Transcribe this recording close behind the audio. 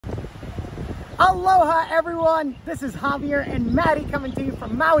Aloha everyone, this is Javier and Maddie coming to you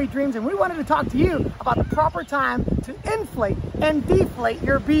from Maui Dreams, and we wanted to talk to you about the proper time to inflate and deflate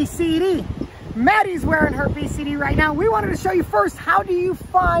your BCD. Maddie's wearing her BCD right now. We wanted to show you first, how do you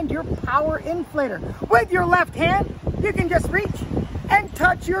find your power inflator? With your left hand, you can just reach and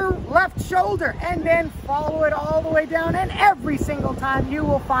touch your left shoulder and then follow it all the way down, and every single time you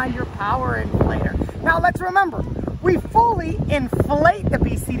will find your power inflator. Now let's remember, we fully inflate the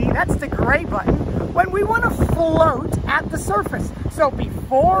BCD, that's the gray button, when we want to float at the surface. So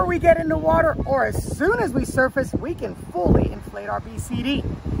before we get into water or as soon as we surface, we can fully inflate our BCD.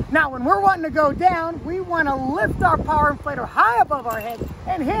 Now when we're wanting to go down, we want to lift our power inflator high above our head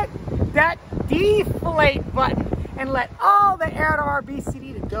and hit that deflate button and let all the air to our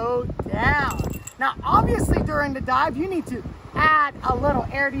BCD to go down. Now obviously during the dive, you need to add a little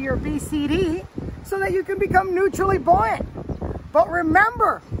air to your BCD so that you can become neutrally buoyant. But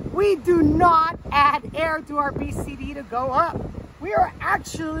remember, we do not add air to our BCD to go up. We are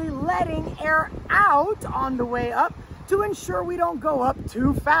actually letting air out on the way up to ensure we don't go up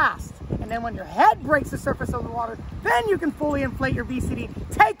too fast. And then when your head breaks the surface of the water, then you can fully inflate your BCD.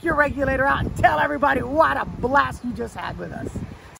 Take your regulator out and tell everybody what a blast you just had with us.